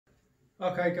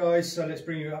Okay guys, so let's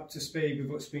bring you up to speed with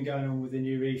what's been going on with the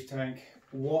new Reef tank.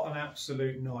 What an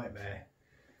absolute nightmare.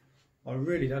 I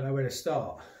really don't know where to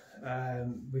start.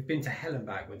 We've been to hell and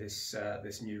back with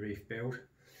this new Reef build.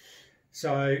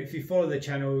 So if you follow the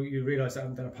channel, you realise that I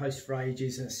haven't done a post for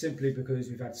ages, and it's simply because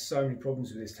we've had so many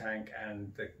problems with this tank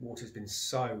and the water's been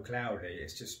so cloudy.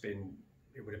 It's just been,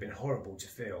 it would have been horrible to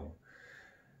film.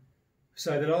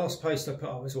 So the last post I put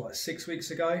up was what, 6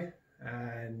 weeks ago,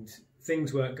 and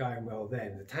things weren't going well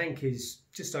then. The tank is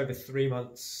just over 3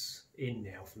 months in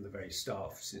now from the very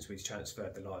start, since we've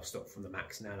transferred the livestock from the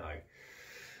Max Nano,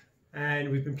 and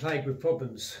we've been plagued with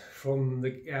problems from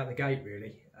out the gate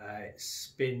really.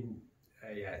 It's been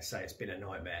it's been a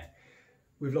nightmare.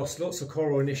 We've lost lots of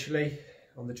coral initially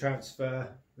on the transfer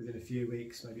within a few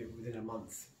weeks, maybe within a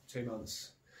month, 2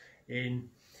 months in,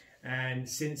 and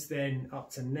since then up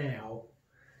to now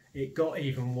it got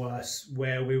even worse,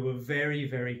 where we were very,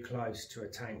 very close to a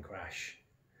tank crash.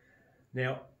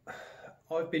 Now,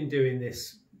 I've been doing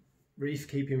this reef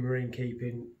keeping, marine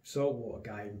keeping, saltwater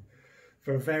game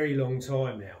for a very long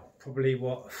time now. Probably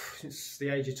what, since the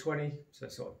age of 20, so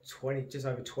sort of 20, just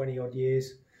over 20 odd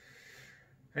years.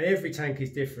 And every tank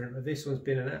is different, but this one's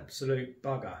been an absolute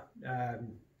bugger.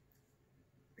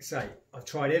 I've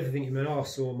tried everything in my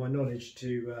arsenal and my knowledge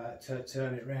to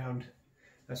turn it round.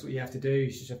 That's what you have to do. You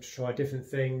just have to try different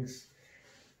things,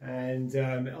 and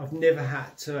I've never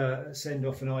had to send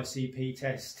off an ICP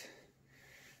test,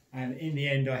 and in the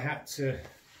end I had to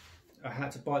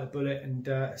bite the bullet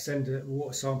and send a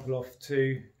water sample off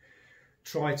to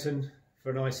Triton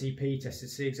for an ICP test to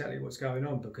see exactly what's going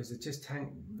on, because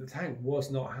the tank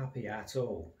was not happy at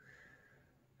all.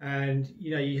 And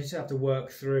you know, you just have to work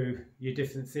through your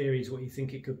different theories, what you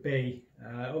think it could be.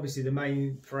 Obviously the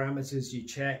main parameters you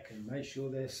check and make sure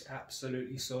they're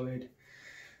absolutely solid,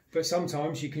 but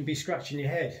sometimes you can be scratching your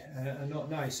head and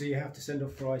not know, so you have to send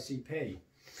off for ICP.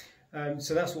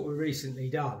 So that's what we've recently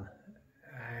done,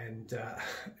 and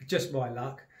just my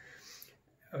luck,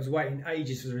 I was waiting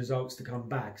ages for the results to come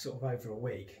back, sort of over a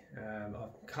week.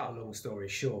 I've cut a long story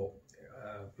short,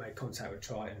 made contact with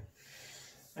Triton,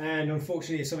 and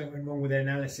unfortunately something went wrong with their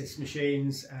analysis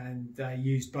machines, and they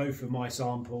used both of my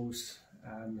samples,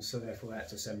 so therefore they had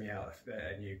to send me out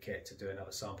a new kit to do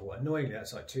another sample. Annoyingly,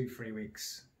 that's like 2-3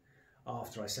 weeks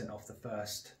after I sent off the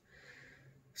first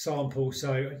sample,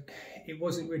 so it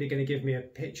wasn't really going to give me a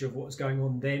picture of what was going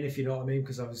on then, if you know what I mean,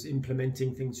 because I was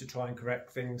implementing things to try and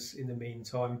correct things in the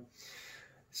meantime.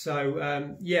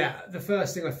 So yeah, the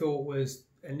first thing I thought was,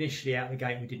 initially out the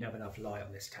gate we didn't have enough light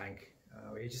on this tank.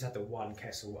 We just had the one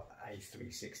Kessel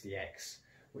A360X,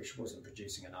 which wasn't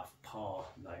producing enough par,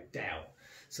 no doubt.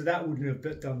 So that wouldn't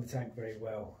have done the tank very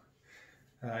well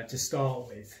to start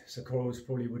with. So corals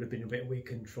probably would have been a bit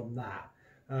weakened from that.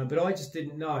 But I just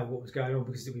didn't know what was going on,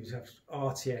 because we have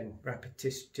RTN, rapid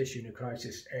tissue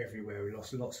necrosis, everywhere. We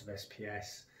lost lots of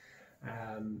SPS.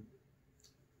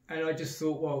 And I just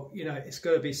thought, well, you know, it's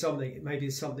got to be something. Maybe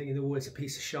there's something in the water. It's a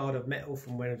piece of shard of metal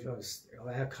from when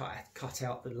I had cut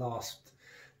out the last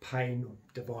pane,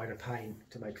 divider pane,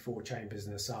 to make 4 chambers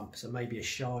and a sump. So maybe a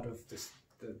shard of the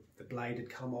blade had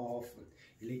come off, and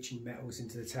you're leaching metals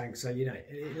into the tank. So, you know,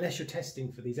 unless you're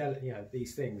testing for these, you know,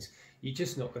 these things, you're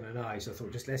just not going to know. So I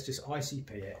thought, let's just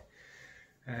ICP it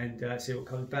and see what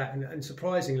comes back. And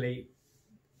surprisingly,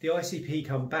 the ICP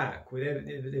come back with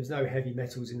there was no heavy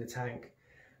metals in the tank.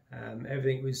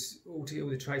 Everything was all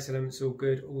the trace elements all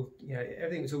good. You know,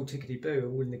 everything was all tickety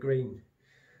boo, all in the green.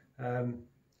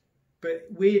 But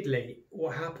weirdly,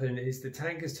 what happened is the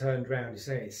tank has turned around.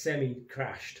 It's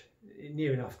semi-crashed,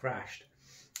 near enough crashed.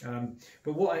 But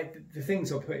the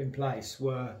things I put in place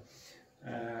were,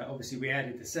 obviously we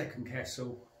added the second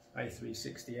Kessel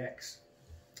A360X,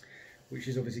 which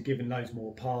has obviously given loads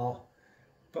more par.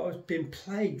 But I've been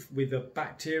plagued with a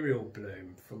bacterial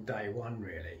bloom from day one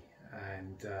really,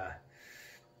 and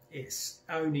it's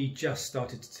only just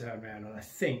started to turn around, and I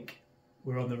think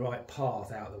we're on the right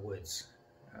path out of the woods.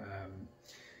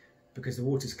 Because the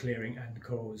water's clearing and the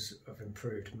corals have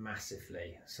improved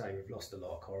massively. So we've lost a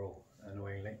lot of coral,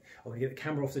 annoyingly. I'm going to get the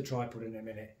camera off the tripod in a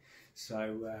minute, so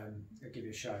I'll give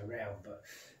you a show around. But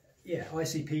yeah,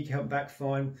 ICP came back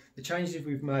fine. The changes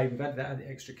we've made, we've added that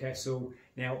extra Kessel.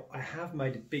 Now I have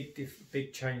made a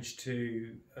big change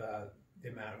to the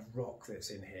amount of rock that's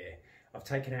in here. I've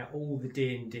taken out all the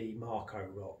D&D Marco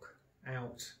rock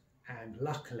out, and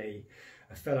luckily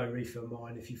a fellow reefer of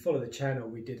mine, if you follow the channel,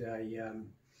 we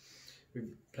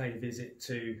paid a visit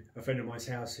to a friend of mine's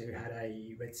house who had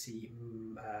a Red Sea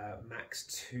Max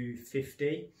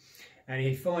 250, and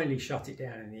he finally shut it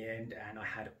down in the end, and I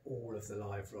had all of the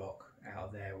live rock out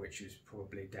of there, which was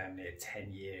probably damn near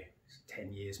 10-year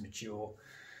 10 years mature.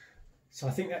 So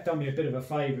I think that done me a bit of a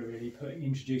favour really,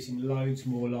 introducing loads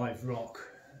more live rock.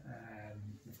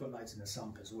 We've got loads in the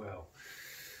sump as well.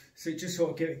 So just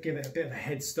sort of give it a bit of a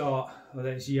head start. Although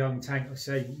it's a young tank, I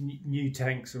say new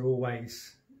tanks are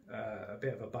always a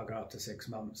bit of a bugger up to 6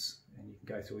 months, and you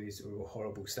can go through all these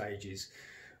horrible stages.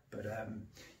 But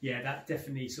yeah, that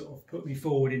definitely sort of put me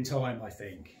forward in time, I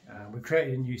think. We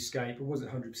created a new scape. I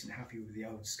wasn't 100% happy with the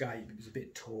old scape. It was a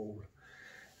bit tall.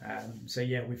 So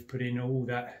yeah, we've put in all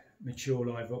that mature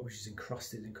live rock, which is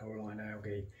encrusted in coralline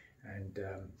algae. And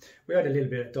we had a little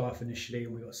bit of dive initially,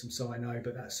 and we got some cyano,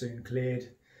 but that soon cleared.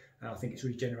 And I think it's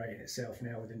regenerating itself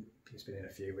now. It's been in a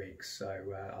few weeks, so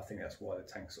I think that's why the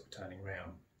tank's sort of turning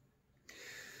around.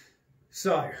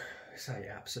 So, say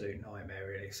absolute nightmare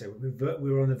really. So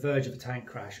we were on the verge of a tank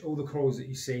crash. All the corals that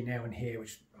you see now and here,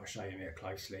 which I'll show you here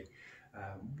closely,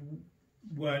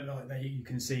 weren't like you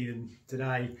can see them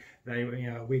today. They were,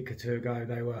 a week or two ago,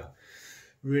 they were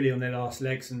really on their last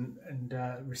legs and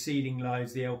receding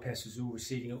loads. The LPS was all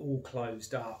receding, all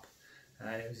closed up.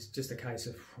 It was just a case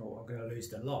of, oh, I'm going to lose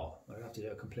the lot. I'll have to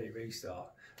do a complete restart.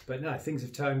 But no, things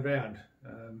have turned round.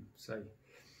 So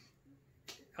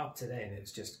up to then,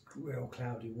 it's just real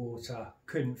cloudy water.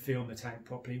 Couldn't film the tank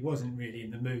properly. Wasn't really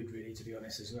in the mood, really, to be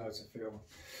honest, as well to film.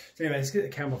 So anyway, let's get the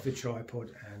camera off the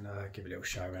tripod and give a little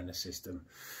show around the system.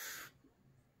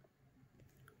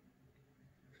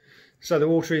 So the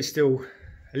water is still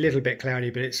a little bit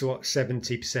cloudy, but it's what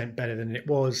 70% better than it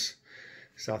was.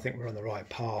 So I think we're on the right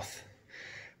path.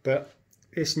 But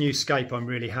this new scape I'm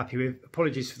really happy with.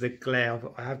 Apologies for the glare.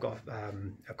 I have got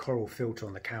a coral filter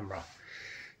on the camera,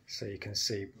 so you can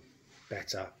see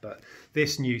better. But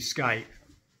this new scape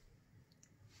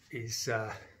is,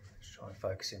 let's try and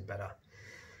focus in better.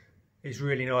 It's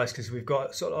really nice because we've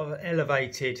got sort of an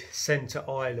elevated centre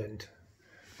island,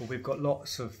 but we've got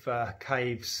lots of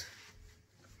cave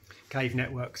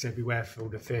networks everywhere for all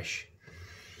the fish.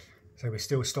 So we're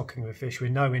still stocking with fish. We're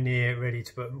nowhere near ready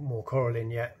to put more coral in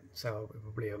yet, so we're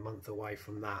probably a month away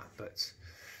from that. But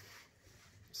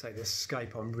so this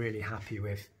scape I'm really happy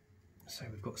with. So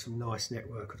we've got some nice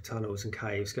network of tunnels and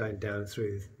caves going down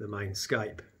through the main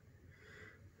scape.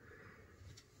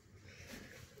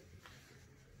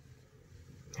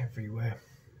 Everywhere.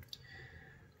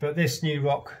 But this new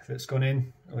rock that's gone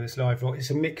in, or this live rock,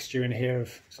 it's a mixture in here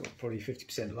of sort of probably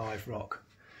 50% live rock,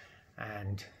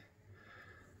 and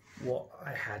what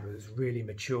I had was really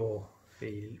mature,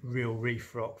 the real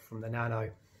reef rock from the nano.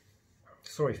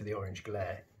 Sorry for the orange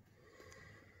glare.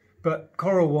 But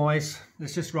coral wise,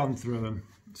 let's just run through them.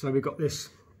 So we've got this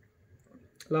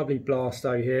lovely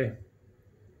blasto here.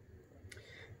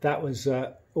 That was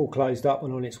all closed up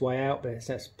and on its way out, but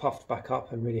it's puffed back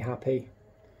up. I'm really happy.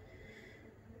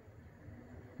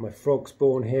 My frog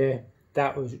spawn here,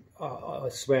 that was, I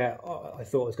swear, I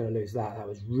thought I was going to lose that. That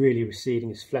was really receding.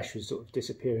 His flesh was sort of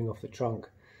disappearing off the trunk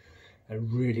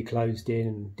and really closed in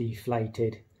and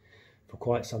deflated for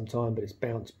quite some time, but it's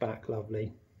bounced back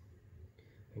lovely.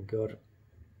 Thank God.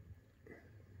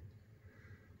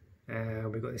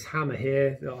 And we've got this hammer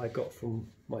here that I got from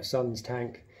my son's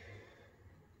tank,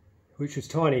 which was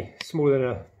tiny,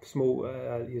 smaller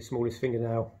than your smallest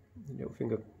fingernail, little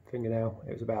fingernail.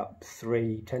 It was about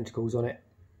 3 tentacles on it,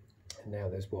 and now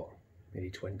there's what, nearly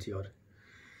 20 odd.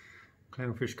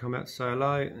 Clownfish come out so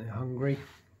low, they're hungry.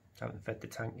 Haven't fed the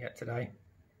tank yet today.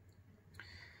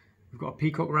 We've got a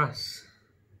peacock wrasse.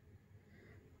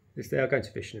 I'll go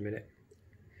to fish in a minute.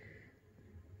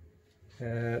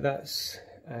 That's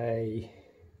a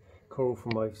coral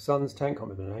from my son's tank. I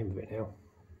can't remember the name of it now.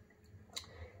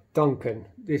 Duncan.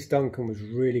 This Duncan was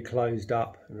really closed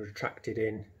up and retracted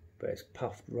in, but it's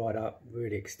puffed right up,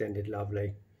 really extended,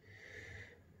 lovely.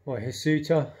 My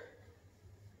Hasuta.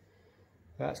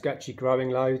 That's actually growing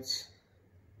loads,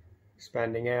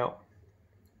 expanding out.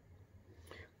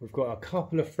 We've got a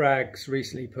couple of frags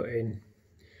recently put in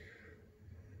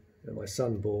that my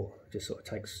son bought. Just sort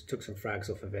of took some frags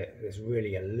off of it. There's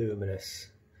really a luminous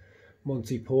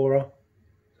Montipora.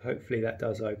 Hopefully that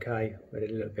does okay. We had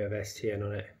a little bit of STN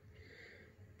on it.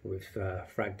 We've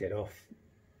fragged it off.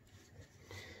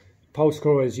 Pulse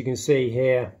coral, as you can see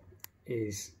here,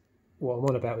 is what I'm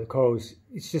on about with corals.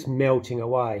 It's just melting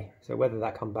away. So whether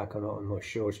that come back or not, I'm not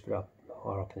sure. Just put up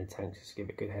higher up in the tank just to give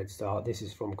it a good head start. This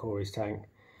is from Corey's tank.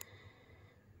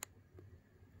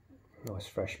 Nice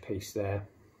fresh piece there.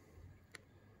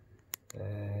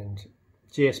 And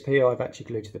GSP I've actually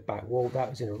glued to the back wall. That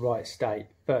was in a right state,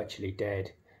 virtually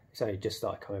dead. It's only just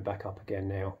started coming back up again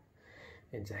now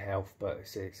into health, but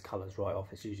its colour's right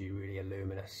off. It's usually really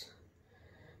luminous.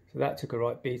 So that took a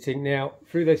right beating. Now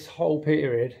through this whole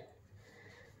period,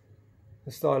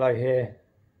 the stylo here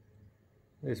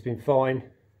It's been fine.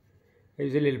 It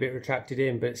was a little bit retracted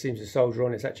in, but it seems to soldier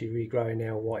on. It's actually regrowing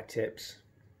now, white tips.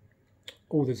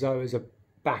 All the zoas are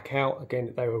back out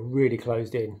again. They were really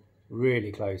closed in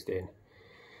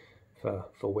for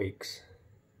weeks.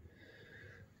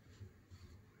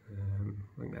 I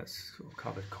think that's sort of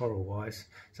covered coral wise.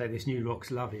 So this new rock's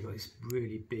lovely. Got this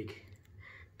really big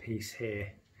piece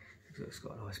here. It's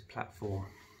got a nice platform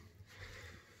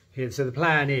here. So the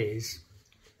plan is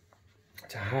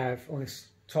to have on this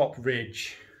top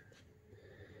ridge,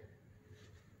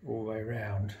 all the way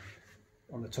around,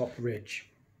 on the top ridge,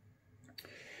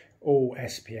 all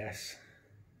SPS,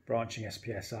 branching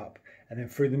SPS up, and then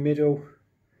through the middle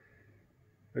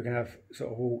we're going to have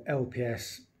sort of all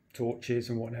LPS torches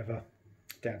and whatever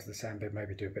down to the sandbed,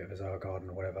 maybe do a bit of a zoa garden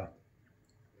or whatever.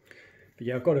 But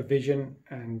yeah, I've got a vision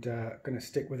and going to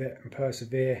stick with it and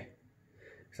persevere,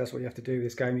 because that's what you have to do with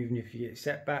this game, even if you get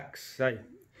setbacks. So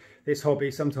this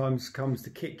hobby sometimes comes to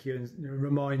kick you and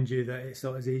remind you that it's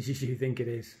not as easy as you think it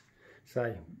is.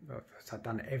 So I've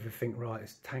done everything right.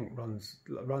 This tank runs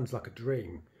like a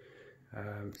dream.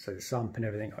 So the sump and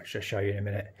everything, I shall show you in a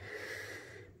minute,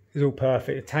 it's all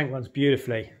perfect. The tank runs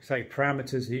beautifully. So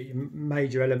parameters, the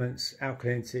major elements,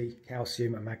 alkalinity,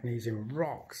 calcium and magnesium,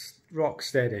 rock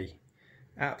steady,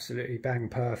 absolutely bang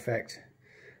perfect.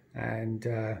 And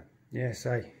yeah,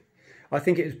 so I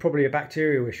think it was probably a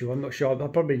bacterial issue. I'm not sure.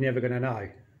 I'm probably never going to know.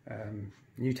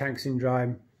 New tank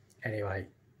syndrome. Anyway,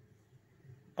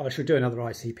 I shall do another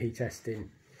ICP testing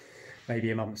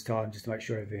maybe a month's time, just to make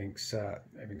sure everything's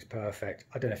perfect.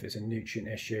 I don't know if it's a nutrient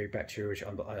issue, bacterial issue,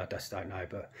 I just don't know,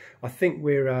 but I think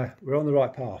we're on the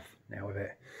right path now with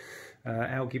it.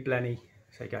 Algae blenny,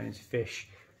 so going into fish,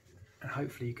 and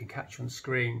hopefully you can catch on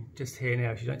screen just here now,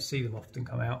 because you don't see them often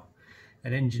come out.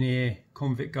 An engineer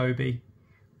convict goby.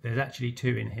 There's actually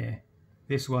two in here.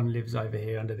 This one lives over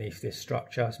here underneath this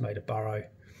structure. It's made a burrow,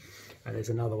 and there's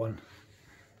another one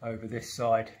over this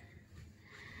side,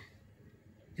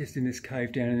 just in this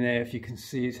cave down in there, if you can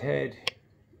see his head.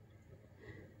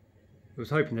 I was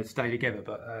hoping they'd stay together,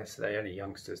 but so they're only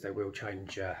youngsters. They will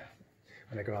change,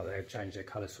 when they grow up, they'll change their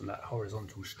colours from that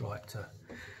horizontal stripe to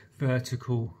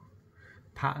vertical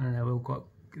pattern, and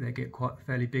they get quite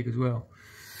fairly big as well.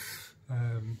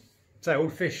 So all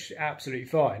fish absolutely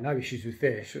fine, no issues with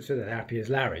fish, so they're happy as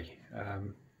Larry.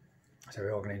 So we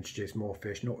are going to introduce more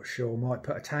fish, not sure, might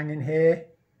put a tang in here.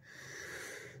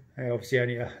 Obviously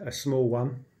only a small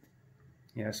one,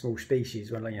 you know, small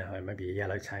species one, you know, maybe a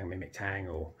yellow tang, mimic tang,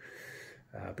 or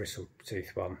bristle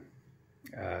tooth one,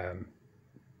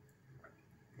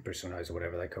 bristle nose or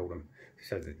whatever they call them.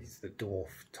 So it's the dwarf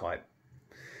type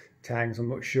tangs, I'm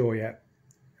not sure yet,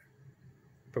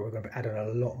 but we're going to add on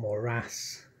a lot more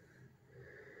wrasse.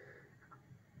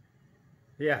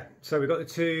 Yeah, so we've got the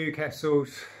two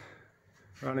Kessels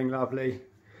running lovely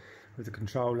with the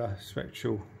controller,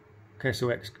 Spectral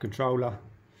Kessel X controller.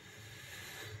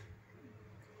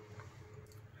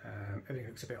 Everything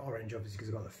looks a bit orange obviously because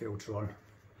I've got the filter on.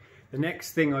 The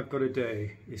next thing I've got to do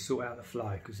is sort out the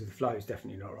flow, because the flow is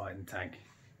definitely not right in the tank.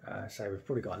 So we've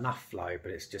probably got enough flow,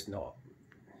 but it's just not,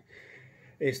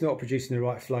 it's not producing the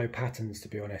right flow patterns, to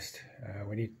be honest.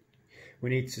 We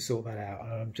need to sort that out.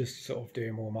 I'm just sort of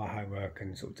doing more my homework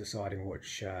and sort of deciding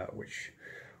which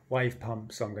wave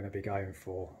pumps I'm going to be going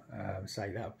for. So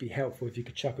that would be helpful if you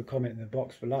could chuck a comment in the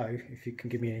box below if you can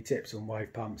give me any tips on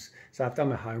wave pumps. So I've done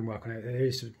my homework on it. There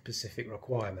is some specific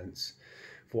requirements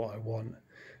for what I want.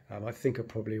 I think I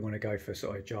probably want to go for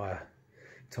sort of Jaya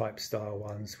type style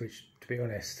ones, which, to be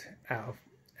honest, out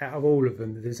of all of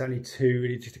them, there's only two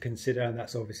really to consider, and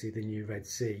that's obviously the new Red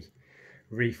Sea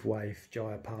Reef wave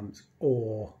Jaya pumps,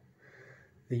 or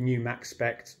the new Max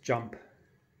Spec jump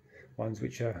ones,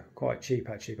 which are quite cheap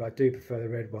actually, but I do prefer the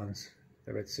red ones,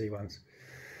 the Red Sea ones.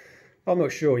 I'm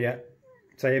not sure yet.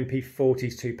 Say MP40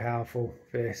 is too powerful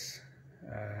for this.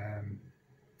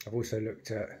 I've also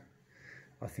looked at,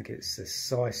 I think it's the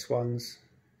Zeiss ones,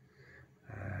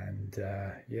 and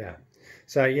yeah.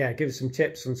 So yeah, give us some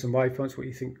tips on some wave pumps. What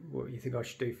you think I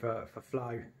should do for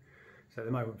flow. So at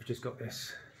the moment we've just got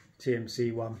this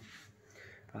TMC one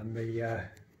and the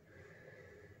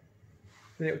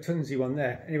little Tunzi one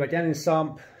there. Anyway, down in the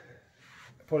sump,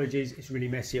 apologies, it's really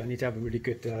messy. I need to have a really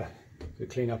good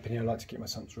clean up in here. I like to keep my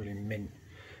sumps really mint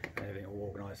and everything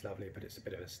all organised lovely, but it's a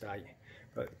bit of a state.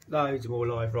 But loads more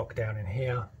live rock down in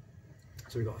here.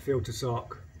 So we've got a filter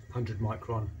sock, 100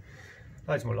 micron,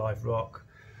 loads more live rock.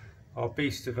 Our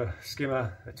beast of a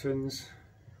skimmer, a Twins,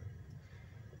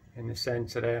 in the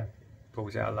centre there,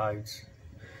 pulls out loads.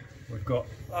 We've got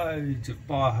loads of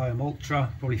Biohome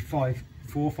Ultra, probably 4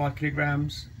 or 5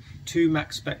 kilograms, 2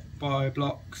 Max Spec Bio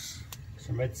blocks,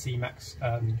 some Red Sea Max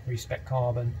Reef Spec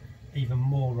carbon, even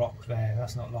more rock there.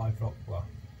 That's not live rock, well,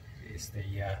 it's the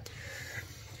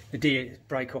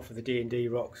break off of the D&D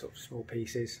rock, sort of small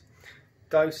pieces.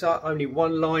 Doser, only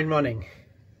one line running,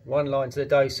 one line to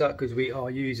the doser, because we are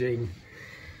using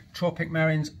Tropic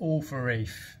Marins all for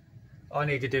reef. I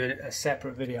need to do a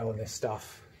separate video on this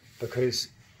stuff because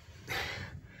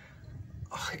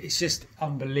it's just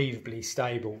unbelievably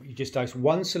stable. You just dose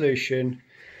one solution,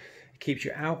 it keeps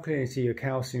your alkalinity, your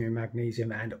calcium, your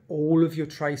magnesium, and all of your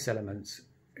trace elements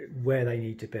where they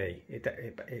need to be.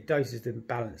 It doses them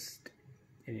balanced,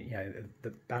 you know,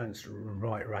 the balanced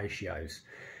right ratios.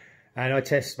 And I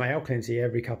test my alkalinity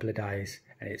every couple of days,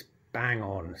 and it's bang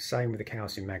on. Same with the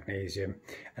calcium, magnesium,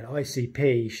 and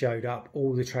ICP showed up.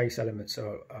 All the trace elements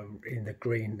are in the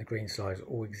green slides,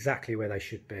 all exactly where they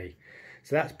should be.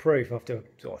 So that's proof after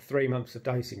sort of 3 months of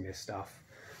dosing this stuff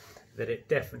that it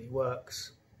definitely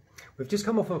works. We've just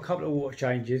come off of a couple of water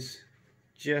changes,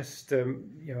 just you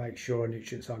know, make sure our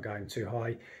nutrients aren't going too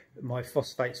high. My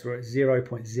phosphates were at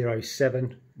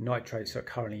 0.07, nitrates are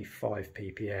currently 5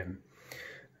 ppm.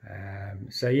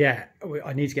 So yeah,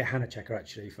 I need to get Hannah checker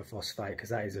actually for phosphate, because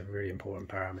that is a really important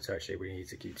parameter actually we need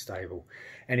to keep stable.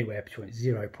 Anywhere between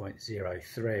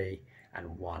 0.03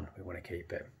 and 1 we want to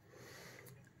keep it.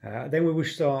 Then we will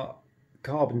start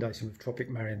carbon dosing with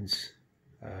Tropic Marins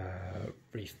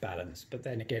Reef Balance, but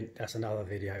then again that's another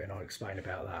video and I'll explain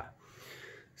about that.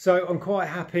 So I'm quite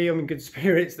happy, I'm in good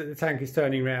spirits that the tank is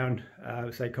turning around.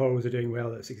 So corals are doing well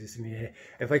that's existing here.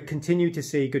 If I continue to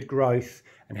see good growth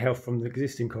and health from the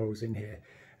existing corals in here,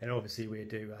 and obviously we'll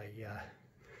do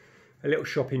a little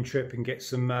shopping trip and get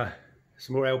some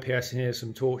more LPS in here,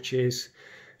 some torches,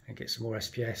 and get some more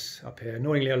SPS up here.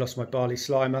 Annoyingly I lost my barley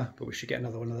slimer, but we should get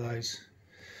another one of those.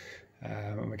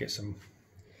 And we get some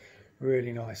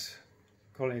really nice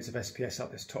colonies of SPS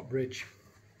up this top ridge.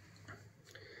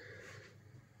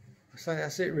 So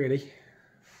that's it really.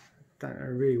 Don't know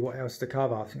really what else to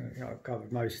cover. I think I've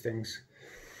covered most things.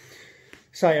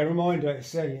 So a reminder,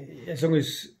 as long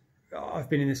as I've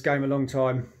been in this game a long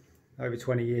time, over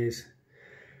 20 years,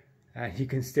 you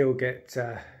can still get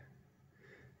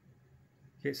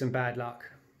some bad luck,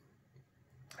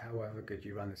 however good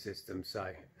you run the system.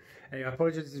 So anyway, I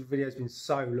apologise this video's been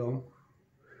so long.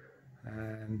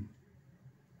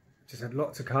 Just had a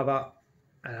lot to cover,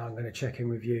 and I'm going to check in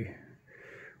with you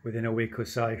within a week or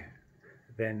so.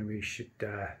 Then we should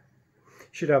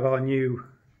have our new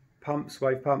pumps,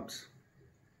 wave pumps.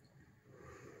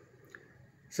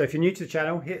 So if you're new to the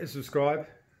channel, hit the subscribe.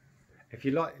 If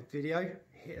you like the video,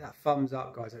 hit that thumbs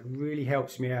up, guys. It really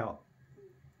helps me out,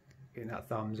 getting that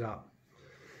thumbs up.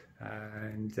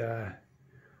 And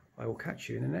I will catch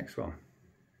you in the next one.